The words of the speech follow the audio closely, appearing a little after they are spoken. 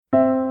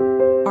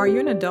Are you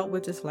an adult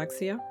with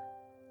dyslexia?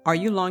 Are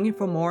you longing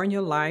for more in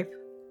your life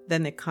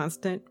than the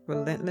constant,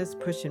 relentless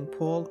push and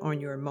pull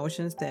on your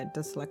emotions that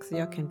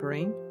dyslexia can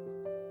bring?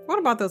 What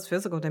about those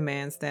physical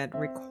demands that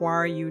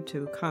require you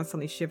to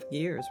constantly shift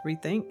gears,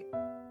 rethink?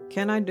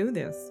 Can I do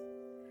this?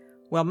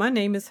 Well, my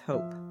name is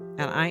Hope,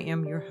 and I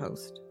am your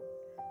host.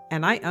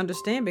 And I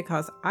understand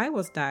because I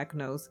was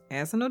diagnosed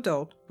as an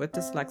adult with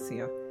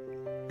dyslexia,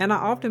 and I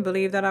often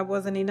believed that I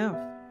wasn't enough.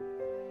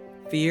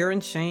 Fear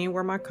and shame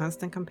were my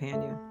constant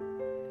companion.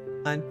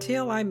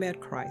 Until I met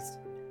Christ,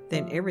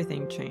 then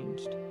everything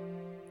changed.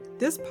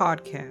 This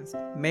podcast,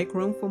 Make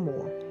Room for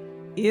More,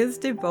 is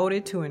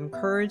devoted to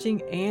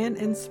encouraging and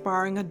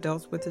inspiring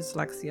adults with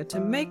dyslexia to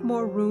make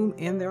more room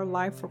in their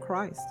life for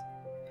Christ.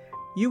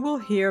 You will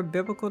hear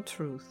biblical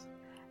truth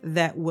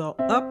that will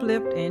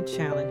uplift and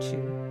challenge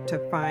you to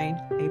find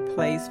a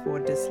place for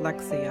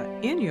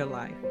dyslexia in your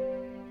life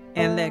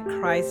and let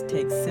Christ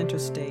take center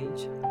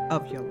stage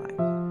of your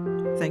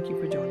life. Thank you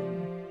for joining me.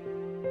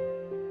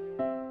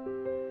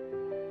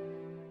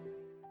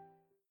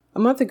 A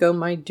month ago,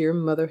 my dear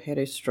mother had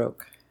a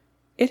stroke.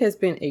 It has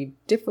been a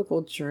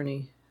difficult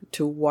journey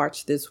to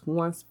watch this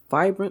once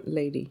vibrant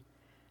lady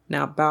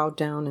now bow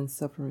down in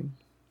suffering.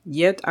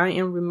 Yet I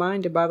am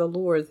reminded by the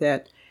Lord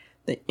that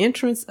the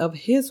entrance of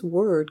His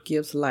Word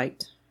gives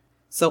light.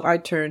 So I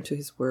turn to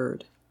His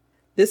Word.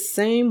 This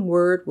same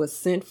Word was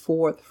sent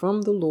forth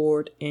from the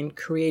Lord and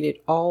created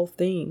all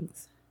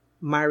things.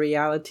 My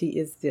reality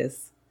is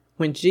this: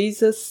 when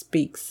Jesus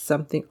speaks,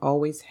 something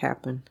always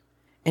happens.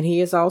 And He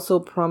has also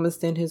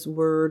promised in His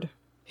Word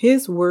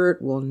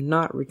will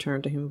not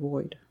return to Him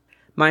void.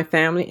 My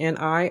family and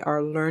I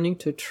are learning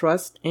to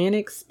trust and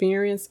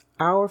experience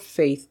our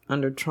faith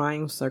under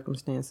trying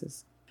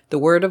circumstances. The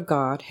Word of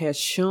God has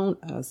shown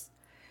us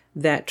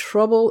that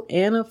trouble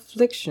and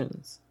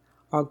afflictions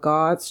are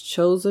God's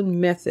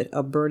chosen method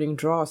of burning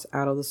dross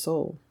out of the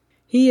soul.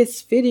 He is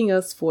fitting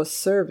us for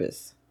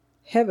service,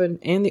 heaven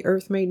and the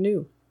earth made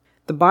new.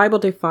 The Bible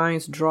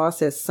defines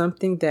dross as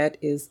something that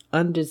is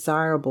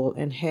undesirable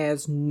and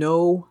has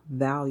no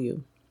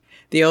value.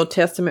 The Old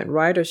Testament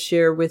writers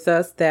share with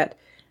us that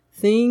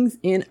things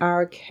in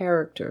our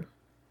character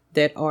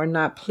that are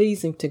not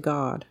pleasing to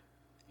God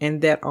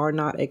and that are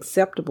not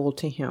acceptable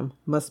to Him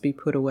must be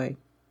put away.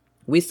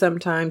 We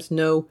sometimes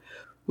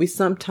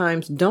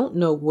don't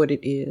know what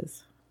it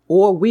is,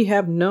 or we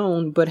have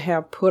known but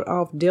have put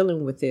off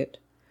dealing with it,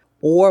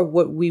 or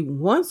what we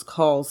once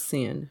called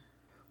sin,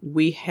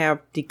 we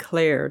have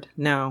declared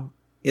now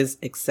is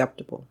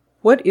acceptable.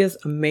 What is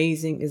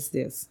amazing is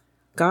this: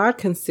 God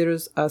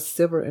considers us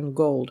silver and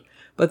gold,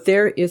 but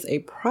there is a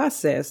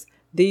process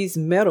these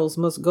metals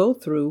must go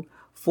through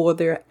for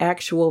their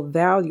actual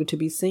value to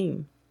be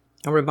seen.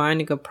 I'm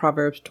reminding of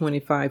Proverbs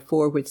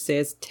 25:4, which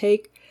says,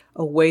 "Take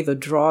away the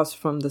dross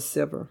from the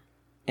silver,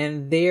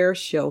 and there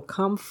shall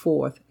come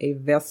forth a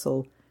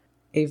vessel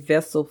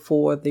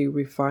for the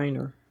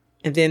refiner."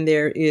 And then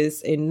there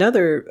is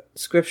another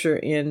scripture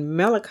in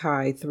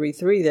Malachi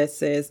 3:3 that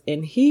says,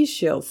 "And he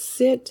shall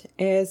sit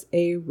as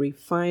a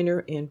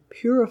refiner and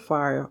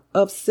purifier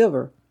of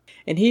silver,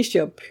 and he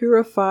shall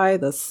purify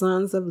the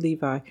sons of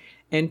Levi,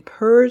 and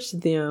purge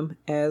them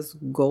as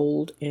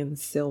gold and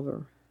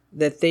silver,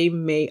 that they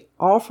may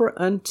offer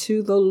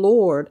unto the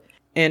Lord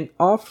an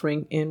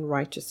offering in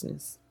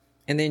righteousness."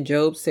 And then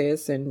Job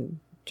says in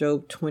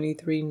Job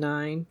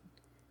 23:9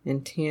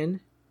 and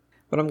 10,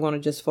 but I'm going to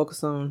just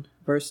focus on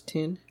verse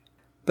 10.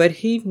 "But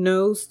He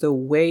knows the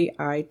way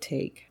I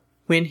take.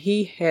 When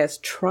He has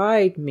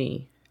tried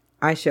me,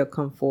 I shall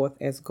come forth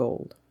as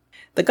gold."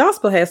 The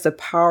gospel has the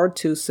power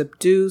to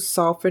subdue,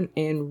 soften,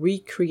 and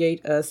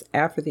recreate us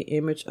after the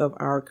image of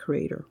our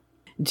Creator.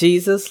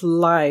 Jesus'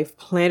 life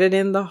planted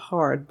in the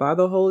heart by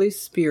the Holy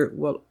Spirit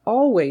will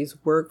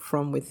always work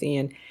from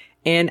within,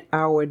 and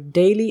our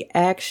daily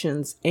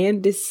actions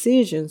and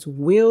decisions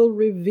will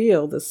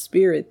reveal the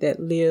Spirit that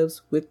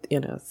lives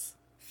within us.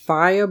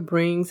 Fire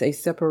brings a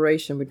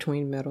separation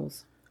between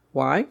metals.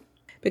 Why?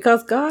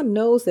 Because God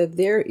knows that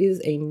there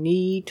is a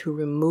need to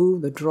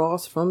remove the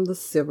dross from the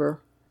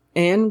silver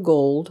and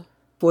gold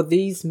for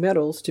these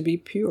metals to be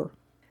pure.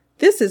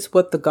 This is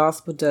what the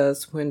gospel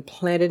does when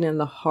planted in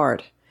the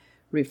heart,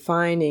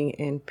 refining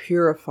and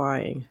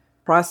purifying.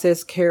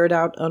 Process carried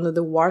out under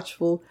the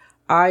watchful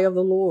eye of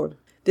the Lord.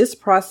 This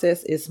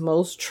process is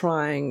most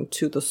trying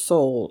to the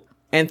soul,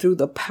 and through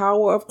the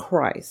power of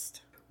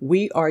Christ,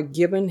 we are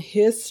given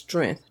His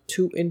strength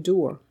to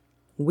endure.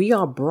 We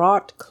are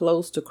brought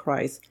close to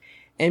Christ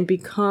and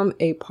become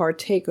a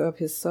partaker of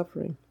His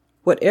suffering.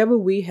 Whatever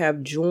we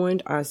have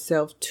joined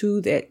ourselves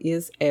to that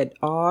is at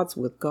odds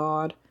with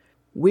God,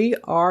 we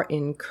are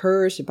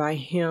encouraged by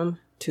Him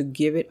to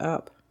give it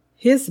up.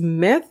 His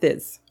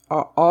methods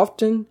are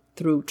often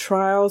through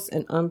trials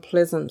and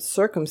unpleasant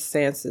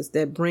circumstances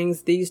that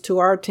brings these to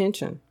our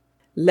attention.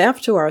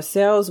 Left to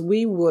ourselves,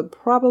 we would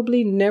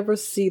probably never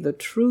see the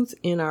truth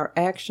in our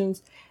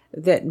actions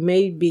that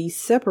may be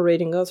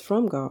separating us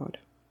from God.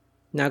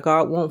 Now,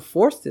 God won't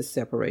force this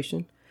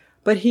separation,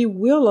 but He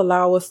will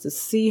allow us to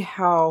see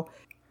how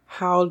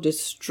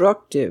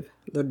destructive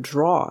the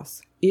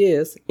dross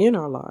is in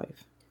our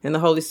life. And the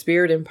Holy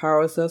Spirit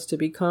empowers us to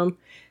become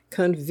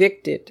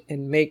convicted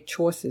and make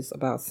choices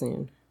about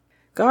sin.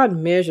 God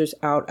measures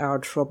out our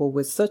trouble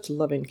with such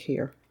loving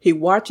care. He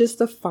watches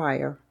the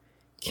fire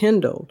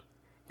kindled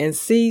and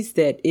sees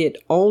that it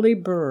only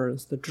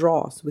burns the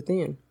dross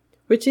within,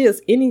 which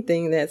is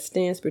anything that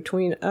stands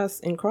between us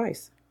and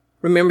Christ.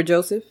 Remember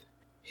Joseph?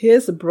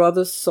 His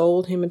brothers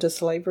sold him into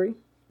slavery.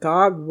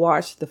 God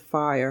watched the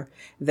fire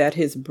that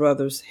his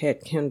brothers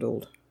had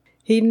kindled.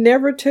 He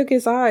never took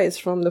his eyes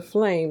from the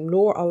flame,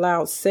 nor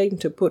allowed Satan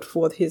to put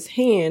forth his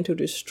hand to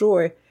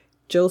destroy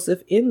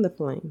Joseph in the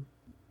flame.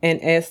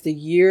 And as the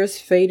years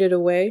faded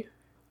away,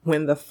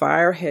 when the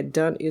fire had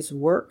done its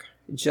work,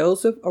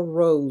 Joseph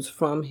arose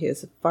from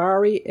his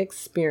fiery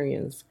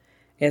experience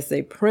as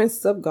a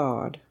prince of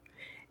God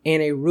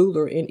and a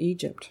ruler in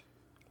Egypt.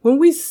 When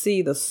we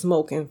see the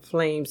smoke and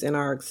flames in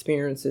our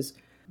experiences,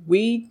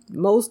 we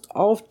most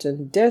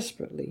often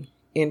desperately,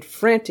 in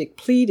frantic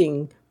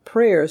pleading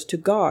prayers to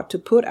God to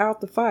put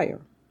out the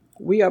fire,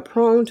 we are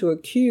prone to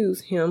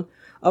accuse him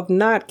of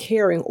not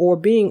caring or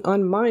being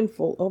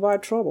unmindful of our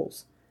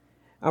troubles.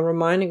 I'm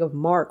reminding of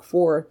Mark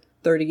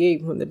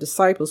 4:38 when the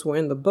disciples were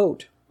in the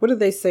boat. What did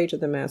they say to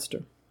the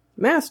master?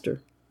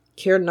 Master,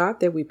 care not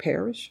that we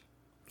perish?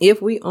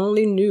 If we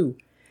only knew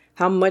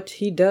how much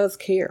he does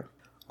care.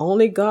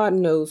 Only God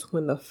knows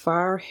when the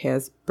fire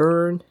has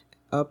burned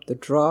up the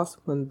dross,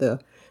 when the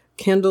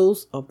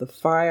kindles of the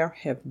fire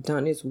have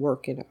done its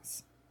work in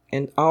us.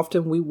 And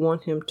often we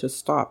want him to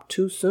stop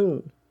too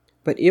soon.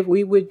 But if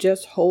we would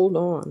just hold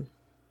on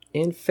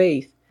in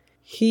faith,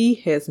 he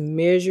has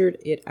measured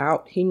it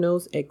out. He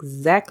knows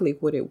exactly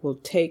what it will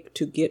take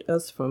to get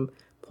us from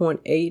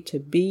point A to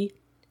B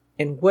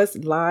and what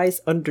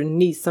lies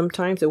underneath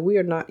sometimes that we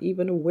are not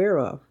even aware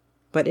of.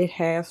 But it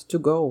has to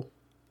go,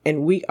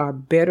 and we are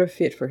better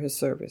fit for his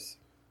service.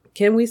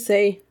 Can we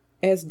say,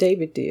 as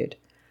David did,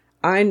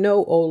 I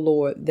know, O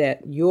Lord,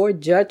 that your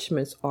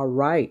judgments are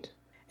right,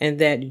 and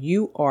that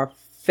you are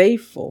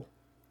faithful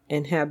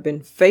and have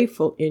been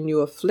faithful in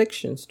your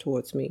afflictions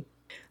towards me.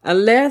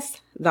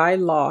 Unless thy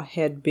law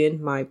had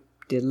been my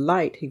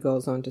delight, he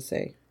goes on to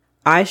say,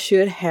 I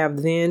should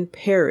have then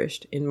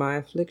perished in my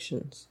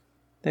afflictions.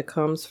 That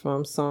comes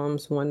from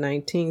Psalms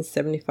 119,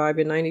 75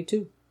 and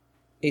 92.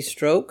 A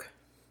stroke,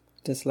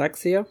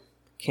 dyslexia,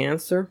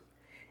 cancer.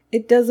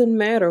 It doesn't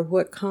matter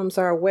what comes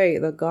our way.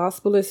 The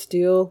gospel is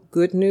still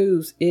good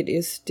news. It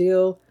is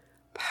still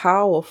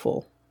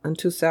powerful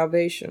unto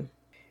salvation.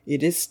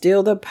 It is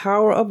still the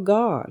power of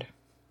God.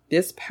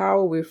 This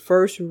power we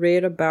first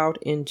read about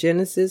in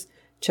Genesis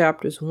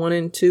chapters 1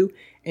 and 2,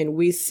 and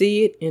we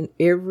see it in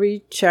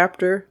every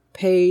chapter,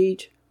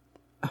 page,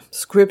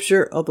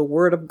 scripture of the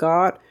Word of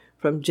God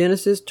from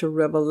Genesis to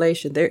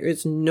Revelation. There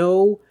is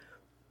no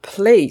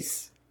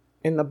place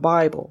in the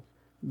Bible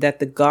that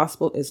the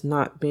gospel is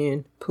not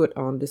being put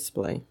on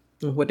display.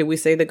 And what did we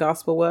say the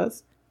gospel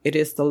was? It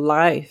is the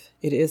life,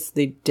 it is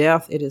the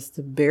death, it is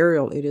the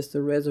burial, it is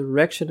the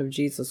resurrection of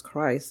Jesus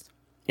Christ,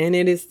 and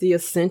it is the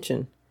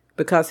ascension,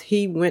 because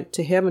he went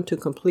to heaven to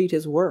complete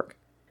his work.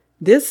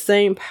 This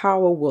same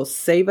power will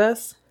save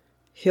us,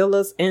 heal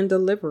us, and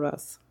deliver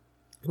us.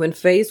 When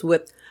faced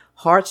with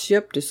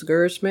hardship,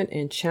 discouragement,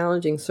 and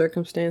challenging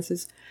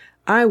circumstances,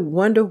 I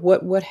wonder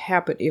what would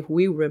happen if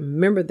we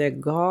remember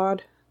that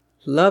God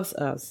loves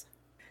us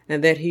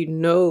and that he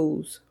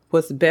knows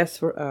what's best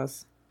for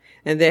us,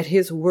 and that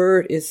his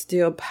word is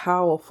still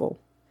powerful,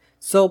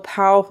 so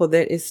powerful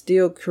that it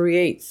still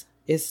creates,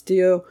 it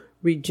still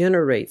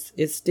regenerates,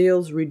 it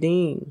still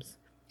redeems,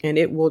 and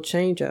it will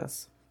change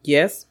us.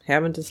 Yes,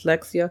 having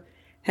dyslexia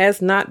has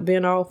not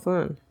been all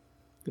fun.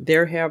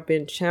 There have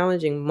been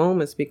challenging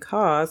moments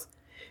because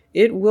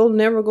it will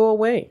never go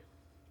away.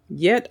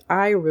 Yet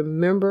I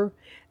remember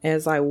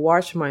as I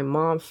watch my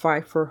mom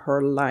fight for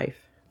her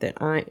life that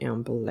I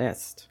am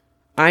blessed.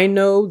 I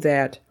know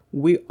that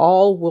we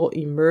all will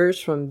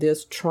emerge from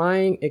this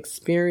trying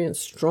experience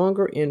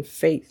stronger in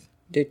faith,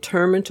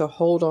 determined to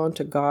hold on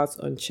to God's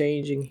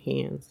unchanging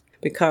hands,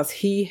 because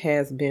he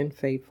has been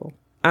faithful.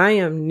 I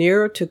am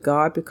nearer to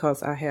God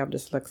because I have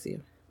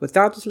dyslexia.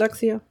 Without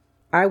dyslexia,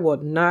 I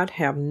would not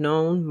have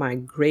known my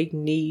great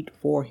need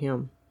for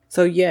him.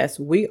 So yes,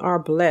 we are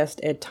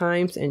blessed at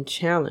times and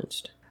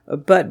challenged,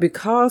 but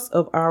because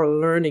of our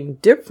learning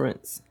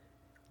difference,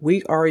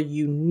 we are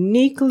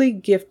uniquely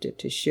gifted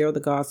to share the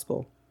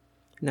gospel.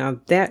 Now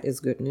that is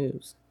good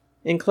news.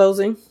 In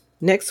closing,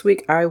 next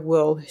week I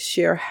will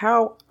share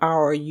how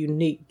our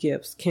unique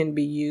gifts can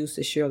be used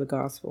to share the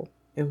gospel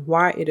and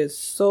why it is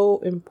so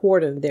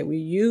important that we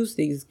use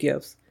these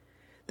gifts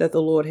that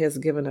the Lord has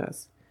given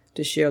us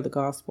to share the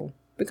gospel,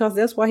 because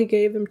that's why he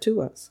gave them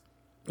to us.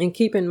 And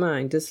keep in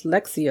mind,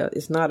 dyslexia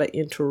is not an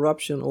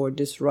interruption or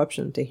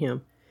disruption to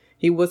him.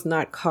 He was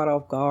not caught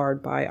off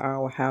guard by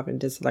our having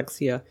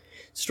dyslexia,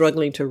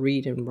 struggling to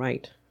read and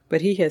write.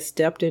 But he has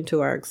stepped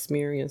into our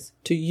experience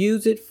to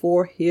use it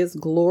for his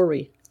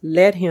glory.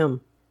 Let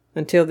him.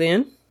 Until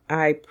then,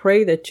 I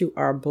pray that you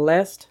are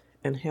blessed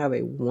and have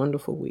a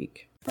wonderful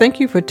week. Thank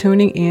you for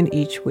tuning in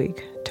each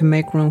week to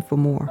Make Room for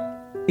More.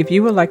 If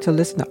you would like to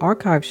listen to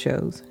archive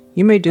shows,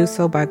 you may do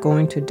so by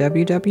going to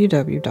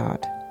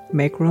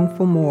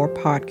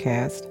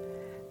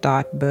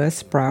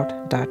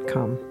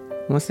www.makeroomformorepodcast.buzzsprout.com.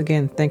 Once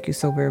again, thank you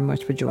so very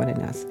much for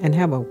joining us and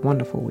have a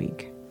wonderful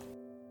week.